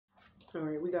All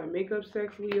right, we got makeup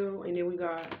sex, Leo, and then we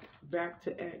got back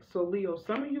to X. So, Leo,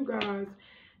 some of you guys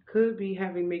could be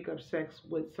having makeup sex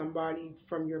with somebody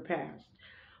from your past.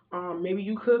 Maybe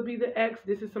you could be the ex.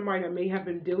 This is somebody that may have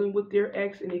been dealing with their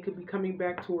ex and they could be coming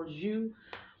back towards you,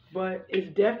 but it's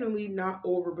definitely not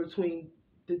over between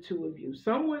the two of you.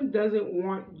 Someone doesn't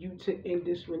want you to end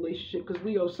this relationship because,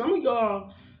 Leo, some of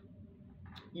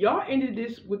y'all ended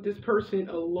this with this person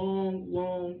a long,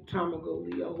 long time ago,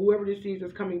 Leo. Whoever this is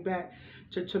that's coming back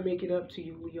to make it up to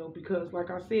you, Leo. Because like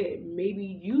I said,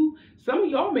 maybe some of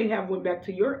y'all may have went back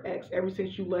to your ex ever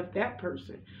since you left that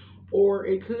person. Or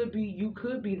it could be you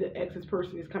could be the ex's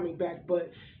person is coming back.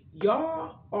 But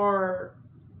y'all are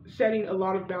setting a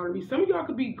lot of boundaries. Some of y'all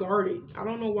could be guarded. I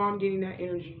don't know why I'm getting that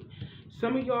energy.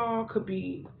 Some of y'all could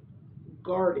be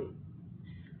guarded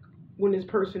when this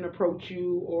person approach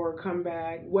you or come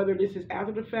back, whether this is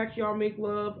after the fact y'all make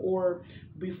love or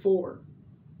before.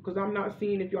 Because I'm not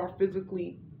seeing if y'all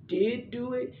physically did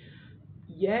do it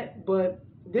yet, but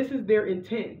this is their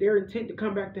intent. Their intent to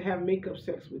come back to have makeup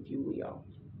sex with you, Leo.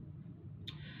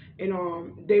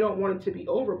 And they don't want it to be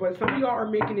over. But some of y'all are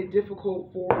making it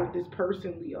difficult for this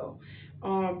person, Leo.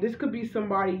 This could be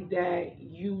somebody that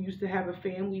you used to have a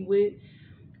family with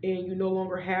and you no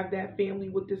longer have that family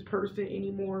with this person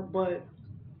anymore, but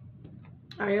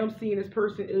I am seeing this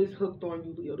person is hooked on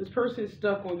you, Leo. This person is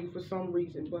stuck on you for some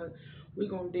reason, but we're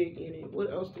going to dig in it.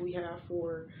 What else do we have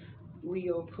for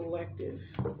Leo collective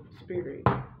spirit?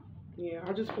 Yeah,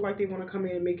 I just feel like they want to come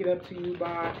in and make it up to you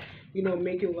by,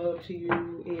 making love to you.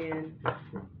 And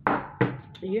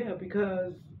yeah,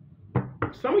 because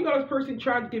some of y'all, this person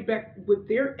tried to get back with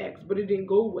their ex, but it didn't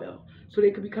go well. So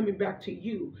they could be coming back to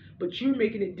you, but you're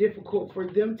making it difficult for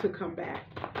them to come back.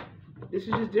 This is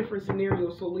just different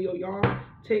scenarios. So Leo, y'all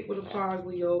take what applies,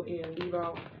 Leo, and leave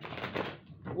out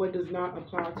what does not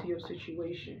apply to your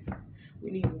situation.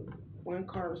 We need one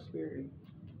card, spirit.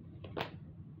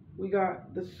 We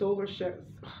got the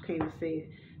I can't even say it.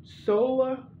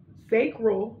 Solar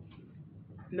sacral,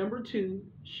 number 2,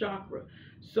 chakra.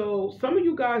 So some of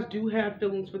you guys do have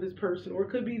feelings for this person, or it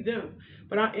could be them.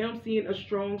 But I am seeing a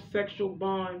strong sexual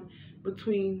bond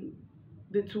between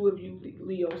the two of you,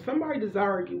 Leo. Somebody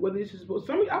desire you, whether this is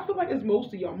I feel like it's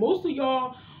most of y'all. Most of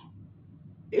y'all,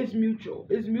 it's mutual.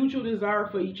 It's mutual desire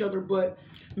for each other, but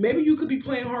maybe you could be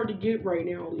playing hard to get right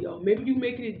now, Leo. Maybe you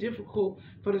making it difficult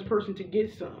for this person to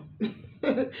get some.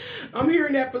 I'm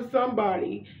hearing that for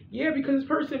somebody. Yeah, because this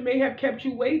person may have kept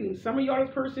you waiting. Some of y'all,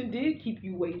 this person did keep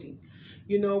you waiting,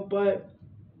 but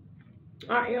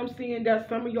I am seeing that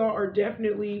some of y'all are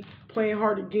definitely playing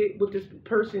hard to get with this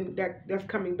person that's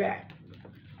coming back.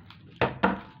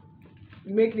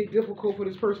 Making it difficult for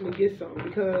this person to get some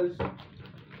because,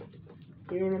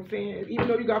 you know what I'm saying? Even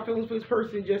though you got feelings for this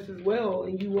person just as well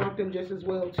and you want them just as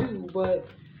well too, but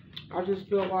I just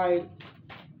feel like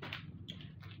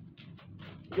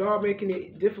y'all making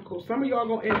it difficult. Some of y'all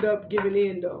gonna end up giving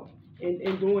in though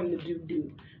and doing the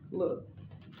do. Look,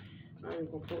 I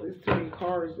ain't gonna pull. It's too many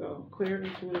cards though. Clear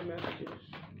intuitive messages.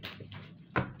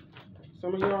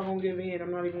 Some of y'all gonna give in.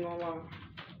 I'm not even gonna lie.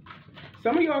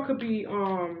 Some of y'all could be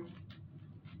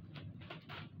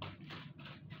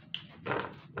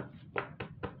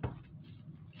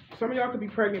some of y'all could be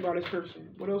pregnant by this person.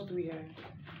 What else do we have?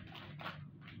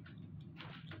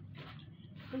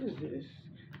 What is this?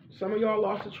 Some of y'all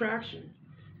lost attraction.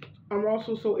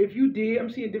 So if you did, I'm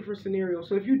seeing different scenarios.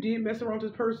 So if you did mess around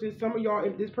with this person, some of y'all,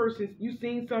 if this person, you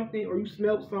seen something or you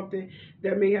smelled something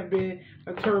that may have been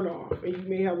a turn off and you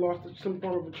may have lost some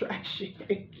form of attraction.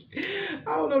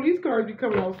 I don't know, these cards be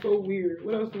coming out so weird.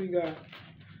 What else do we got?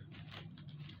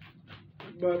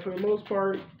 But for the most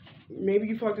part, maybe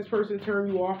you feel like this person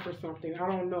turned you off for something. I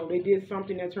don't know. They did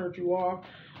something that turned you off,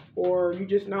 or you're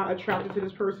just not attracted to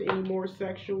this person anymore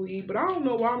sexually. But I don't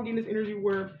know why I'm getting this energy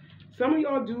where some of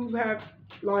y'all do have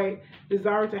like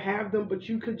desire to have them, but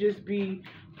you could just be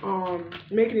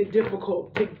making it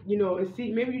difficult to, and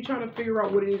see, maybe you're trying to figure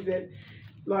out what it is that,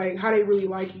 like, how they really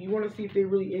like you. You want to see if they're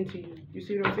really into you. You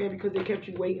see what I'm saying? Because they kept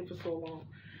you waiting for so long.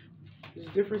 There's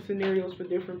different scenarios for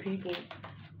different people.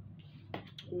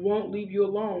 Won't leave you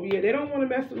alone. Yeah, they don't want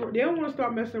to they don't want to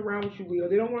stop messing around with you, Leo.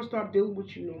 They don't want to stop dealing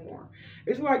with you no more.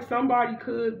 It's like somebody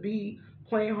could be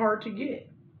playing hard to get.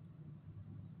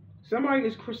 Somebody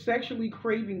is sexually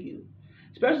craving you,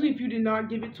 especially if you did not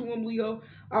give it to them, Leo.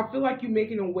 I feel like you're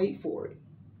making them wait for it.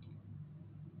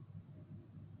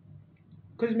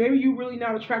 Because maybe you're really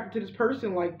not attracted to this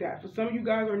person like that. For some of you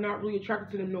guys are not really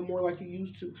attracted to them no more like you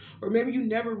used to. Or maybe you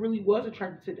never really was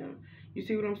attracted to them. You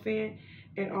see what I'm saying?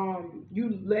 And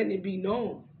you letting it be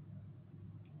known.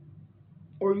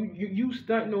 Or you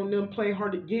stunting on them, playing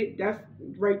hard to get. That's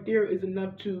right there is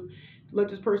enough to let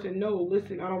this person know,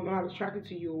 listen, I'm not attracted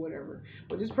to you or whatever.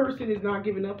 But this person is not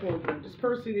giving up on you. This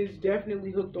person is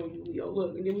definitely hooked on you, Leo.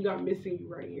 Look, and then we got missing you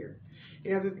right here.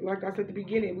 And like I said at the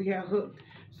beginning, we have hooked.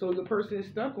 So the person is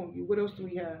stuck on you. What else do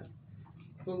we have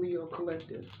for Leo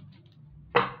collective?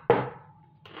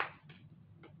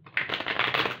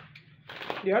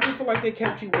 Yeah, I just feel like they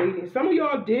kept you waiting. Some of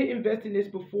y'all did invest in this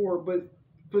before, but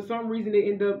for some reason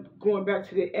they end up going back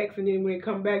to the ex, and then when they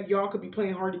come back, y'all could be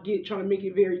playing hard to get, trying to make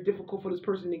it very difficult for this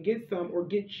person to get some or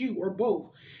get you or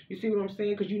both. You see what I'm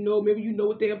saying? Because you know, maybe you know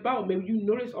what they're about. Maybe you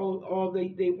notice all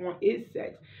they want is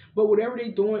sex. But whatever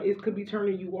they're doing, it could be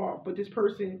turning you off. But this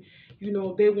person, you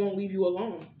know, they won't leave you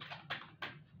alone.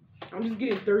 I'm just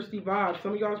getting thirsty vibes.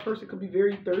 Some of y'all's person could be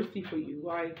very thirsty for you.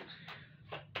 Like,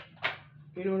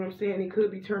 you know what I'm saying? It could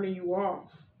be turning you off.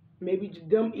 Maybe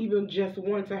them even just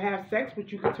want to have sex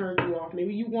with you could turn you off.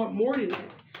 Maybe you want more than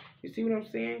that. You see what I'm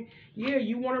saying? Yeah,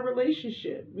 you want a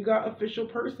relationship. We got official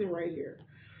person right here.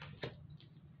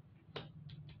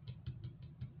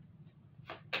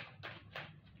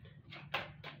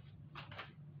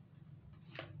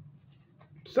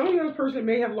 Some of the person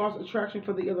may have lost attraction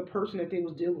for the other person that they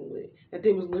was dealing with, that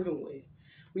they was living with.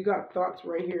 We got thoughts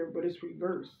right here, but it's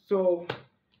reversed. So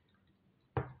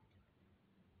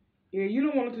yeah, you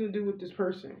don't want nothing to do with this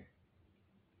person.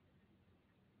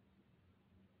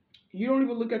 You don't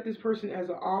even look at this person as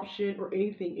an option or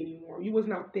anything anymore. You was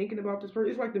not thinking about this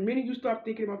person. It's like the minute you stop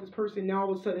thinking about this person, now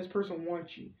all of a sudden this person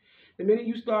wants you. The minute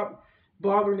you stop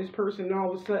bothering this person, now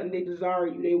all of a sudden they desire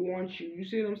you. They want you. You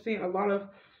see what I'm saying? A lot of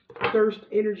thirst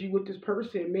energy with this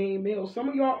person, main male. Some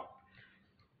of y'all,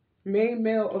 main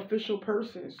male official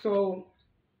person. So,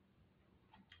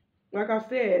 like I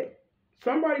said,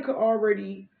 somebody could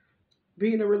already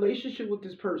be in a relationship with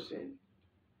this person,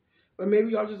 but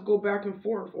maybe y'all just go back and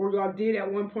forth, or y'all did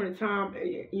at one point in time,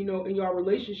 you know, in y'all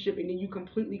relationship, and then you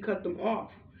completely cut them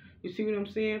off. You see what I'm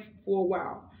saying? For a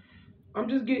while. I'm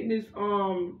just getting this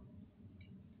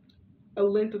a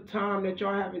length of time that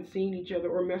y'all haven't seen each other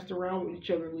or messed around with each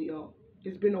other, Leo.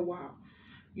 It's been a while,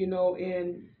 you know,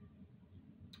 and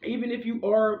even if you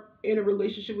are in a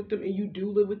relationship with them and you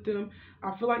do live with them,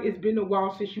 I feel like it's been a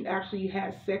while since you actually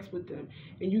had sex with them,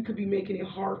 and you could be making it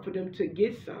hard for them to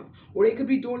get some, or they could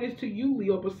be doing this to you,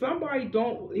 Leo, but somebody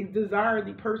don't desire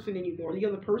the person anymore, the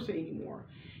other person anymore.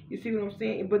 You see what I'm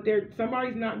saying? But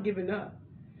somebody's not giving up,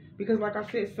 because like I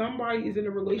said, somebody is in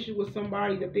a relationship with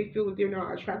somebody that they feel that they're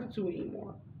not attracted to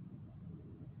anymore.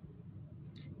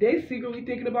 They secretly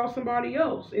thinking about somebody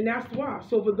else, and that's why.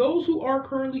 So for those who are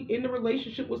currently in a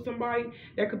relationship with somebody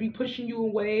that could be pushing you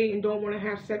away and don't want to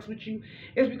have sex with you,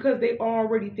 it's because they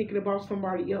already thinking about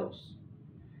somebody else.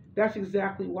 That's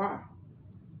exactly why.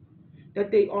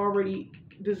 That they already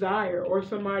desire, or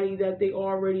somebody that they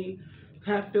already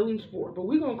have feelings for. But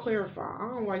we're going to clarify. I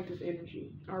don't like this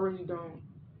energy. I really don't.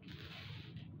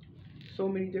 So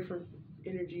many different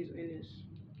energies in this.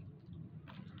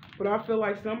 But I feel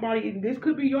like somebody, this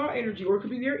could be your energy or it could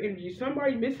be their energy.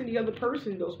 Somebody missing the other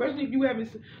person though, especially if you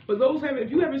haven't. For those if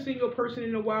you haven't seen your person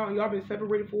in a while and y'all been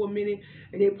separated for a minute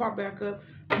and they pop back up,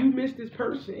 you miss this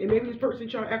person, and maybe this person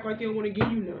trying to act like they don't want to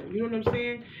give you none. You know what I'm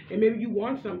saying? And maybe you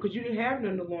want some because you didn't have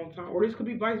none in a long time, or this could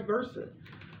be vice versa.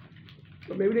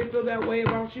 But maybe they feel that way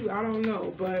about you. I don't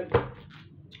know, but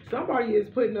somebody is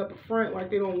putting up a front like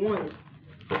they don't want it.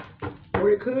 Or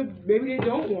it could, maybe they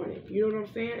don't want it. You know what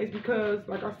I'm saying? It's because,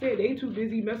 like I said, they too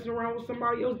busy messing around with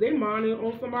somebody else. They minding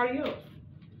on somebody else.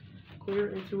 Clear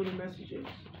intuitive messages.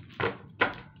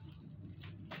 I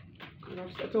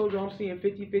told you I'm seeing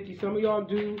 50-50. Some of y'all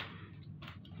do,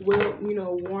 well, you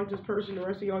know, want this person. The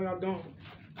rest of y'all don't.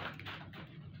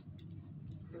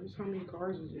 Notice how many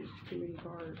cards is this? Too many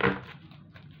cards.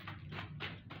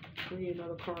 We need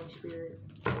another card, Spirit.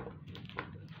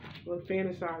 Well,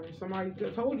 fantasizing. Somebody,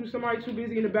 I told you, somebody too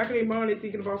busy in the back of their mind, they're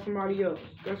thinking about somebody else.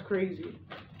 That's crazy.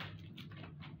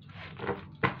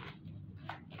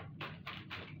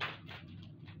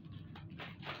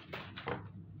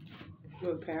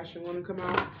 Look, passion want to come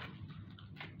out.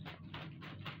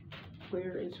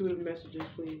 Clear intuitive messages,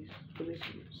 please, for this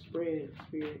spread,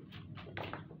 Spirit.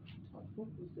 What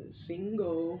is this?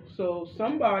 Single. So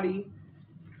somebody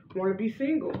want to be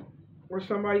single, or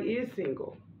somebody is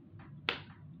single.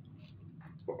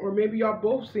 Or maybe y'all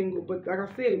both single, but like I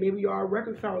said, maybe y'all are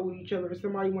reconciled with each other and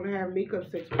somebody want to have makeup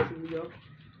sex with you, Leo.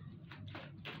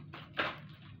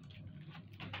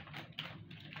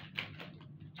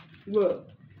 Look.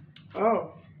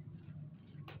 Oh.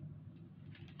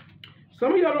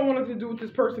 Some of y'all don't want nothing to do with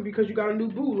this person because you got a new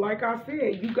boo. Like I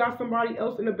said, you got somebody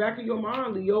else in the back of your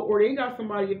mind, Leo, or they got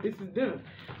somebody if this is them.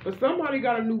 But somebody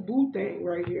got a new boo thing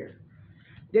right here.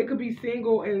 They could be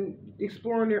single and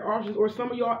exploring their options. Or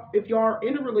some of y'all, if y'all are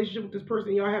in a relationship with this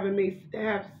person, y'all haven't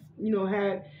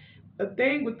had a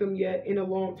thing with them yet in a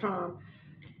long time,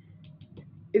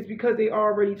 it's because they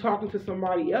already talking to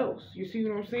somebody else. You see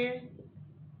what I'm saying?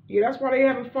 Yeah, that's why they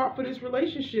haven't fought for this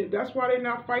relationship. That's why they're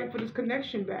not fighting for this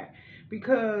connection back.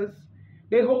 Because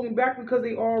they holding back because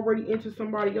they already into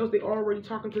somebody else. They already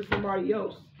talking to somebody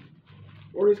else.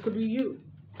 Or this could be you.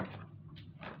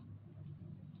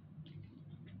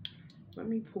 Let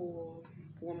me pull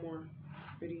one more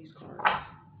of these cards.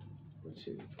 Or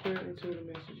two. Clear into the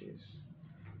messages.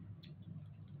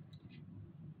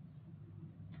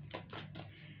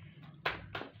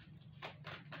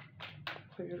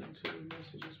 Clear into the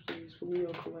messages, please. For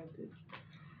Leo Collective.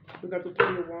 We got the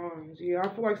Three of Wands. Yeah,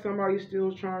 I feel like somebody's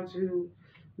still trying to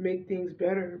make things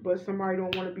better, but somebody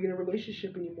don't want to be in a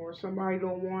relationship anymore. Somebody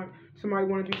want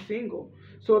to be single.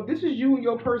 So if this is you and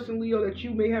your person, Leo, that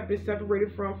you may have been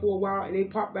separated from for a while, and they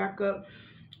pop back up,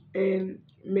 and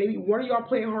maybe one of y'all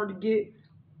playing hard to get,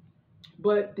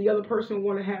 but the other person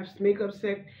want to make up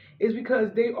sex, is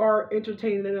because they are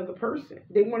entertaining another person.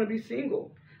 They want to be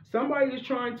single. Somebody is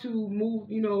trying to move,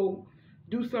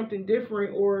 do something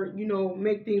different, or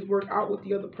make things work out with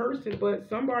the other person, but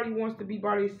somebody wants to be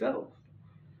by themselves.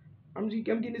 I'm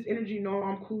getting this energy. No,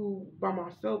 I'm cool by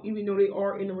myself, even though they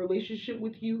are in a relationship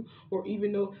with you, or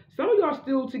even though some of y'all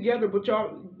still together, but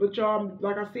y'all,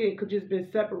 like I said, could just been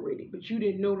separated, but you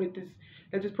didn't know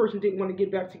that this person didn't want to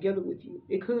get back together with you.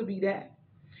 It could be that.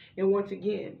 And once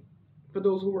again, for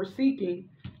those who are seeking,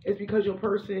 it's because your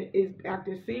person is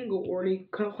acting single, or they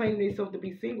claim themselves to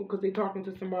be single because they're talking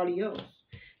to somebody else.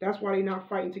 That's why they're not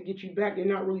fighting to get you back. They're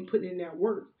not really putting in that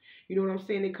work. You know what I'm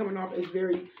saying? They're coming off as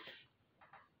very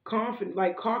confident,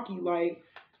 like cocky, like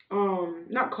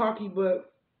not cocky,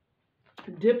 but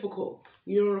difficult.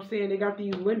 You know what I'm saying? They got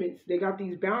these limits. They got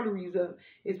these boundaries up.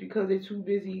 It's because they're too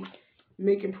busy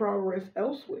making progress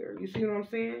elsewhere. You see what I'm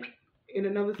saying? In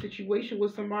another situation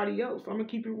with somebody else. I'm gonna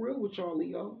keep it real with y'all,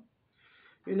 Leo.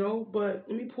 But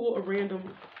let me pull a random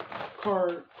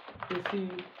card and see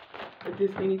if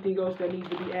there's anything else that needs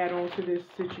to be added on to this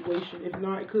situation. If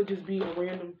not, it could just be a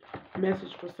random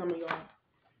message for some of y'all.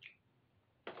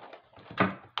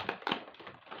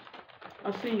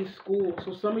 I see school.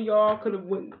 So some of y'all could have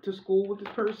went to school with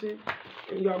this person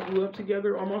and y'all grew up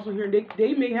together. I'm also hearing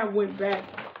they may have went back.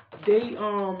 They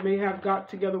may have got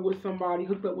together with somebody,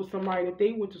 hooked up with somebody that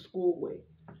they went to school with.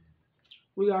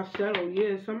 We got settled.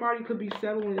 Yeah, somebody could be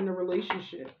settling in a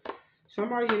relationship.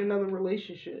 Somebody in another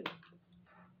relationship.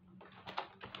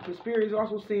 The spirit is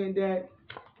also saying that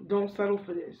don't settle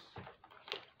for this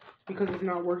because it's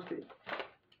not worth it.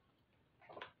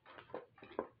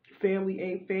 Family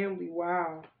ain't family.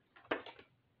 Wow.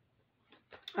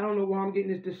 I don't know why I'm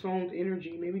getting this disowned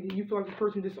energy. Maybe you feel like the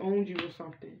person disowned you or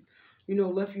something.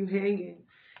 Left you hanging.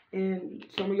 And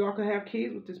some of y'all could have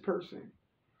kids with this person.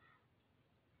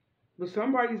 But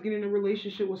somebody's getting in a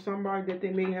relationship with somebody that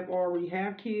they may have already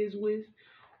have kids with.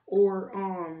 Or,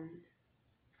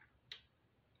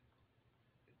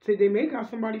 say they may got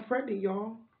somebody pregnant,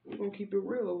 y'all. We're going to keep it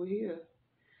real over here.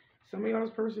 Some of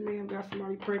y'all's person may have got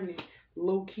somebody pregnant,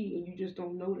 low key, and you just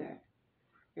don't know that.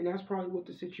 And that's probably what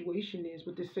the situation is,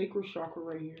 what the sacral chakra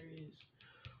right here is.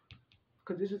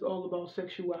 Because this is all about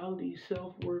sexuality,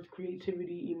 self-worth,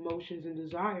 creativity, emotions, and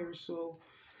desires. So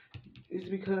it's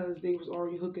because they was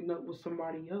already hooking up with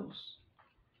somebody else.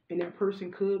 And that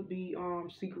person could be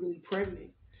secretly pregnant.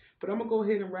 But I'm going to go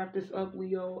ahead and wrap this up,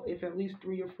 Leo. If at least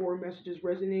 3 or 4 messages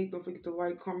resonate, don't forget to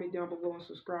like, comment down below, and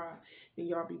subscribe. And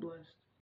y'all be blessed.